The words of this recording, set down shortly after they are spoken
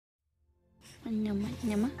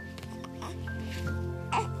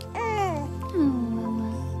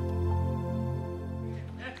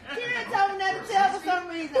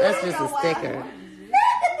That's just a sticker.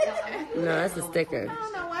 No, that's a sticker. I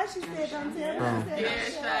don't know why she said don't tell me.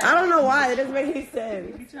 I don't know why. It doesn't make any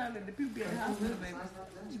sense.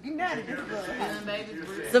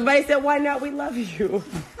 Somebody said, why not? We love you.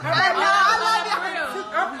 I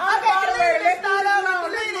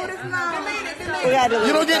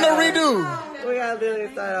You don't get no redo. We gotta do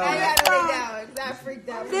this start over. I got freaked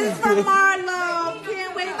out. This is from Marlo.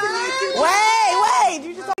 Can't wait to meet you. Wait. Did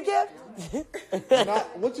you just get a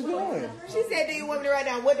gift? What you doing? She said, "Do you want me to write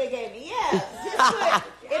down what they gave me?" Yeah, just put.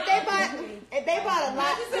 If they bought a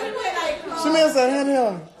lot, She may have said, hand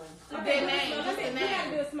here. Their name. Just their name. We gotta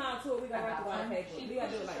do a small tour. We gotta write the white paper. We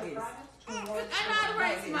gotta do it like this. I know how to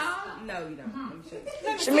write small. No, you don't. Let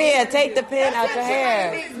me show you. Shamia, take the pen out your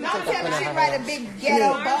hair. Don't tell me she write a big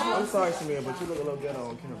ghetto bubble. I'm sorry, Shamia, but you look a little ghetto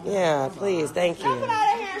on camera. Yeah, please, thank Put all you. the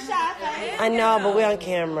hair shot. I know, but we're on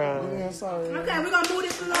camera. Yeah, sorry. Okay, we're gonna move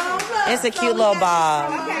this along. It's a cute little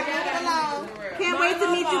bob. Okay, move it along. Can't wait to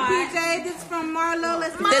meet you, PJ. This is from Marlo.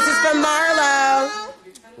 This is from Marlo.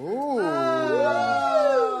 Ooh.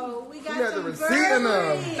 We You got got the some receipt in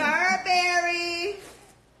them. Burberry.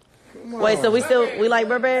 Wait, so we like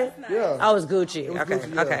Burberry? Yeah. Oh, it's Gucci. was Okay,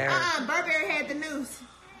 Gucci, yeah. okay. Burberry had the news.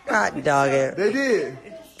 God dog it. They did.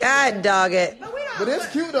 God dog it. But we don't. But it's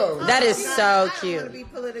cute, though. That is so I don't want to cute. be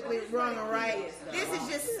politically wrong or right. This is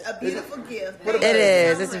just a beautiful gift. For the It baby.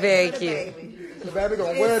 is. It's very For the cute. baby. The baby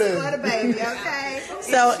gonna wear It's for the this. baby, okay?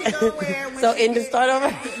 So, She gonna wear it when so she in to get- start over?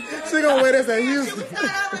 She gonna wear this at Should we Houston.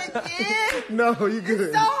 start over again? No, you good.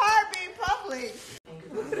 It's so hard being public.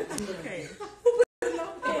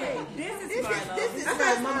 This is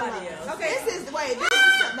somebody else. Okay, this is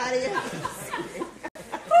somebody else.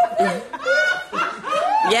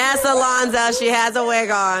 Yes, Alonzo, she has a wig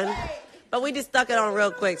on. But we just stuck it on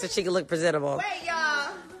real quick so she can look presentable. Wait,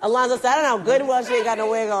 y'all. Alonzo said, I don't know good and well she ain't got no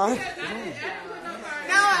wig on. No,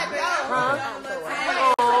 I don't.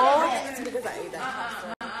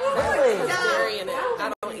 Really? I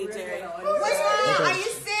don't eat dairy. What's wrong? Are you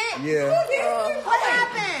sick? Yeah. What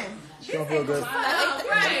happened? She don't feel good. I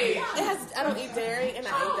don't eat dairy, and I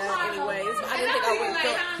ate that anyways. But I didn't think I would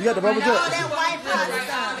feel. You got the bubble Oh, cut? that white pot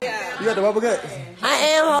stuff. Yeah, You got the bubble cut? I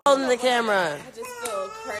am holding the camera. I just feel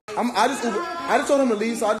crazy. I just told him to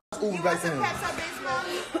leave, so I just Ubered back to him.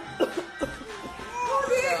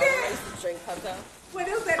 Drink Pepto.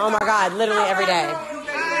 Oh my God, literally every day.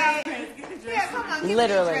 Yeah, come on. give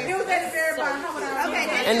Literally. me a drink.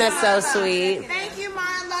 Okay, And that's so sweet. Thank you,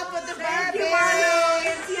 Marlo, for the Burberry.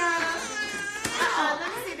 Let me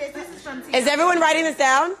see this. This is from Tiana. Is everyone writing this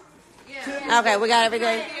down? Yeah. Okay, we got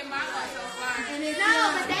everything. No,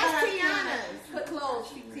 but that's Tiana's. Put clothes.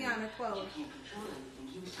 Tiana clothes.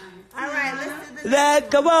 All right, let's do this.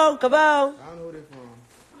 Come on. I don't know who they're from.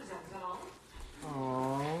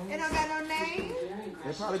 Aww. It don't got no name?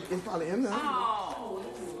 It's probably in there. Wait,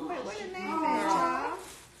 what's your name at, y'all?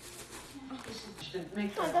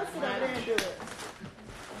 Come on, go sit over there and do it.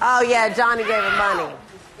 Oh yeah, Johnny gave her money.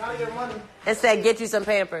 Gotta get money. And said, get you some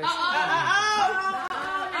Pampers. Oh,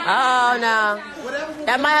 Oh no.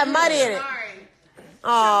 That might have money in it.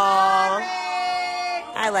 Oh,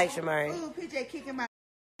 I like Shamari. Ooh, PJ kicking my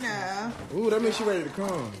no. Ooh, that means she ready to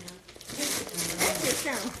come. That shit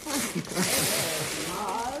sound funny.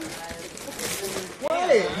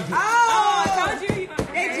 Wait. Oh,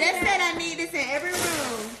 they just said I need this in every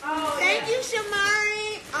room. Thank you,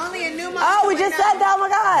 Shamari. Only a new mom. Oh, we just would said know. that. Oh my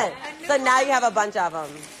God. So now you have a bunch of them.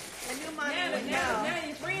 A new mom would know. Now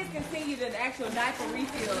your friends can send you the actual diaper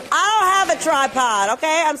refill. I don't have a tripod,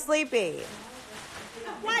 okay? I'm sleepy.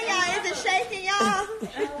 Why y'all isn't shaking, y'all?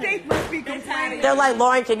 They must be complaining. They're like,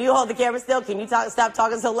 Lauren, can you hold the camera still? Can you stop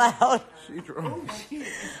talking so loud? She drunk.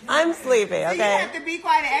 I'm sleepy, You okay? have to be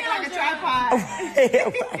quiet and act like a tripod.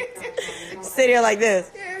 Sit here like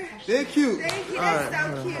this. They're cute. Thank you.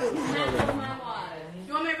 That's so cute.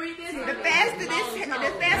 You want me to read this? The faster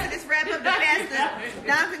this wrap up, the faster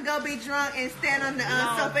Don can go be drunk and stand on the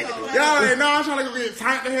sofa at the club. Y'all ain't know I'm trying to go get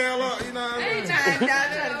tight the hell up, you know what I mean? Don trying to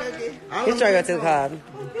go get. He's trying to go to the club.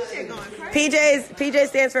 This shit going crazy. PJ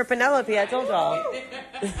stands for Penelope, I told y'all.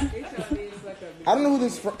 I don't know who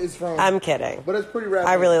this is from, I'm kidding. but it's pretty rap.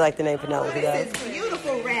 I really like the name Penelope, This though. is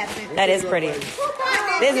beautiful rapping. That is pretty. Who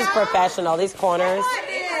bought This is y'all? professional. These corners. Who bought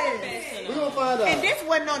this? We're gonna find And out. this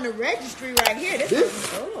wasn't on the registry right here. This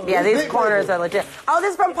Yeah, these corners are legit. Oh,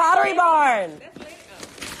 this is from Pottery Barn.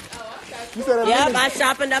 You said that Yep, I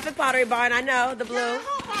shop enough at Pottery Barn. I know, the blue.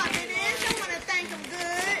 who bought it is? I want to thank them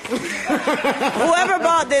good. Whoever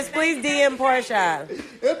bought this, please DM Porsha.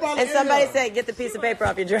 And somebody said, get the piece of paper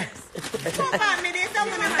off your dress. Who bought me this? I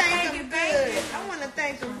want to thank them good. I want to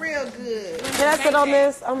thank them real good. Can I sit on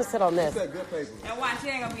this? I'm going to sit on this. Good paper. And watch, you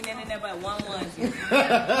ain't gonna be nothing there but one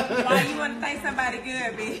onesie. Why you wanna thank somebody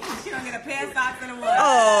good, bitch? You gonna get a pair of socks and a onesie.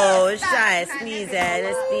 Oh, shy, sneeze at.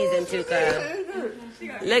 Let's sneeze in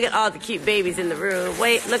Tuka. Look at all the cute babies in the room.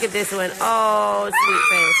 Wait, look at this one. Oh, sweet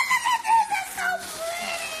face.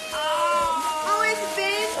 Oh, it's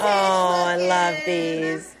vintage. Oh, I Look love at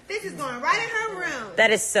it. these. This is going right in her room.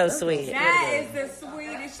 That is so sweet. That is the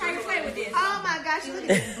sweetest. How you play with this? Oh my gosh, look at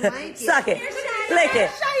this blanket. Suck it. Lick it.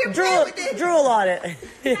 Drool on it. Play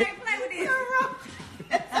with this.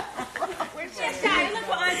 Just shy. Look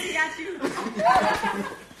what Auntie got you.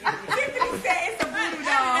 Tiffany said it's a voodoo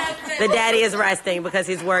doll. The daddy is resting because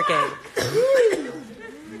he's working.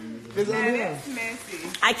 It's on here. That's messy.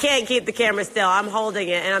 I can't keep the camera still. I'm holding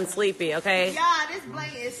it and I'm sleepy, okay? Y'all, this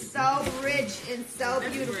blanket is so rich and so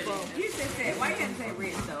beautiful. You just said, why you didn't say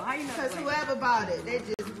rich though? How you know? Because whoever bought it, they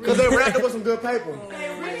just Because they wrapped it with some good paper.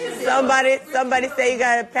 Somebody say you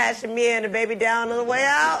gotta pat Shamir and the baby down on the way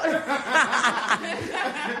out.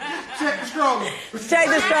 Check the stroller. Check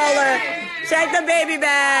the stroller. Check the baby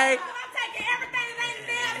bag. I'm taking everything that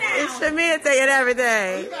ain't It's damn down. Shamir taking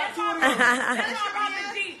everything. I brought the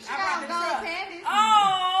Jeep. I brought the truck. panties.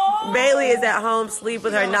 Oh. Bailey is at home, sleep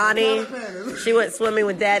with her nanny. She went swimming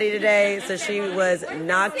with daddy today, so she was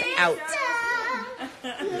knocked out.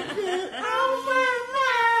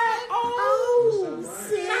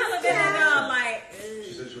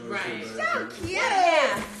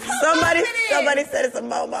 Somebody said it's a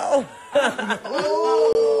Momo.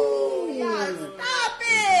 Oh, y'all stop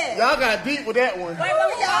it. Y'all got deep with that one. Wait, what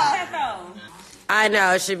was that though? I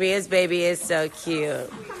know, Shamir's baby is so cute.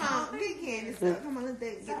 Come on, get Candy stuff. Come on, let's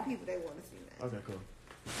get the people they want to see that. Okay, cool.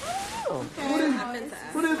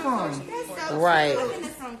 Who this from? That's so Right.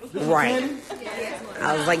 cute. Right.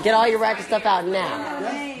 I was like, get all your racket stuff out now.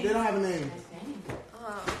 They don't have a name.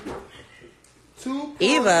 Two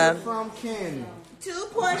Eva. Porsha from Kandi. Two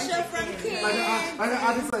Porsha from Candy. I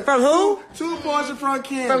just say From who? two Porsha from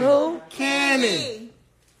Kandi. From who? Kandi.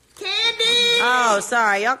 Candy. Oh,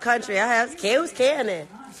 sorry, y'all country. I have who's Candy?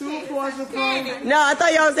 Two Porsha from. No, I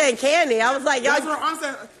thought y'all was saying Candy. I was like, y'all. That's what I'm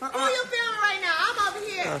saying. Who you filming right now? I'm over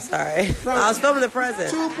here. Oh, sorry. I was filming the present.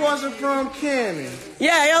 Two Porsha from Kandi.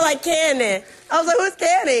 Yeah, y'all like Candy. I was like, who's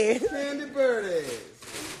Candy? Kandi Burruss.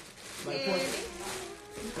 Like Porsche.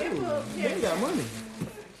 Ooh, you got money.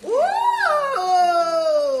 Ooh.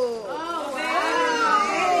 Oh,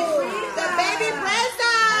 wow. The baby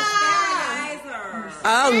present.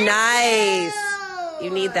 Oh, nice. You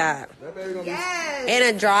need that. That baby gonna be. Yes. And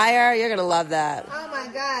a dryer. You're gonna love that. Oh my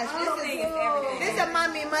gosh. This is a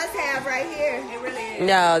mommy must have right here. It really is.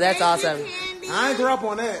 No, that's Thank you, awesome. Candy. I ain't grew up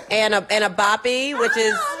on that. And a boppy, which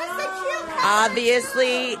is Oh, that's a cute color.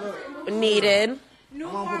 obviously needed.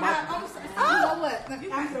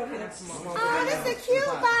 Oh, that's a cute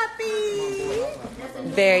puppy.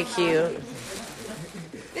 Very cute.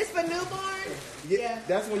 This for newborn? Yeah,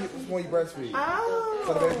 that's when you breastfeed.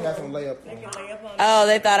 So the Oh. baby has to lay up. Oh,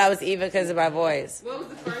 they thought I was Eva because of my voice. Oh,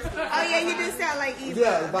 yeah, you do sound like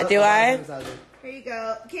Eva. Yeah. Do I? Here you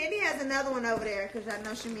go. Candy has another one over there because I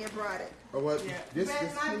know Shamir brought it. Or what? This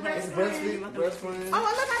breastfeed. Breastfeed.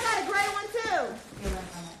 Oh, look, I got a gray one too.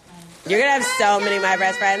 You're gonna have so many of my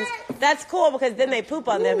best friends. That's cool because then they poop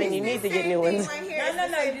on them and you need to get new ones. Right here. No,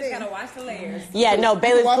 you just gotta wash the layers. Yeah, no,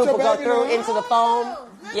 Bailey's Watch poop your will go baby through now. into the foam.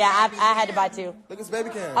 Yeah, I had to buy two. Look at this baby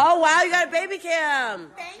cam. Oh wow, you got a baby cam.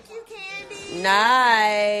 Thank you, Candy.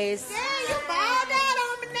 Nice. Yeah, you balled out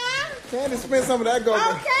on me now. Candy spend some of that go.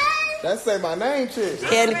 Okay. That say my name, chick.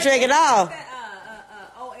 Candy trick it all. That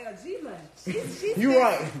OLG lunch. You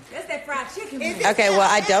right. That's that fried chicken. Is it Okay, well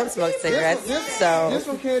I don't LG? smoke cigarettes, so This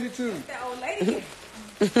from Candy too. That old lady.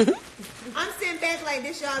 I'm sitting back like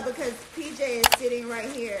this, y'all, because PJ is sitting right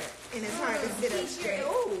here, and it's hard to sit up straight.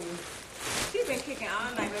 Ooh. She's been kicking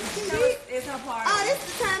all night. It's her party. Oh, this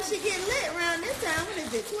is the time she get lit around this time. What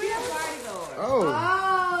is it? 12? party goer. Oh.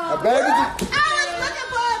 Oh. A baby. I was looking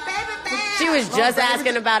for a baby bath. she was just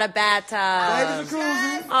asking about a bathtub. Baby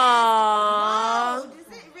jacuzzi. Aww. Oh, does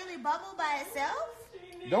it really bubble by itself?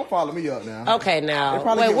 Don't follow me up now. Okay, They now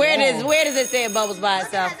probably wait, get where does it say it bubbles by Look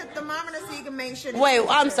itself? at the thermometer so you can make sure. that Wait, it's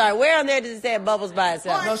I'm good. sorry. Where on there does it say it bubbles by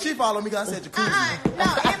itself? No, she followed me because I said jacuzzi. No,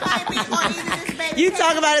 it might be on either this baby. You pad.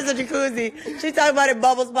 talk about it as a jacuzzi. She talking about it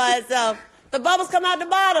bubbles by itself. The bubbles come out the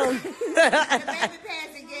bottom. The baby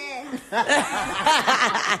pads again.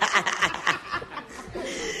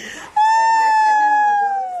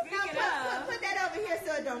 Now put that over here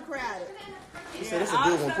so it don't crowd it. She said, "This is a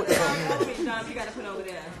good one. Put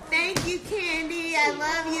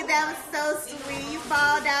you. That was so sweet. You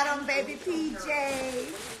balled out on baby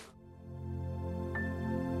PJ.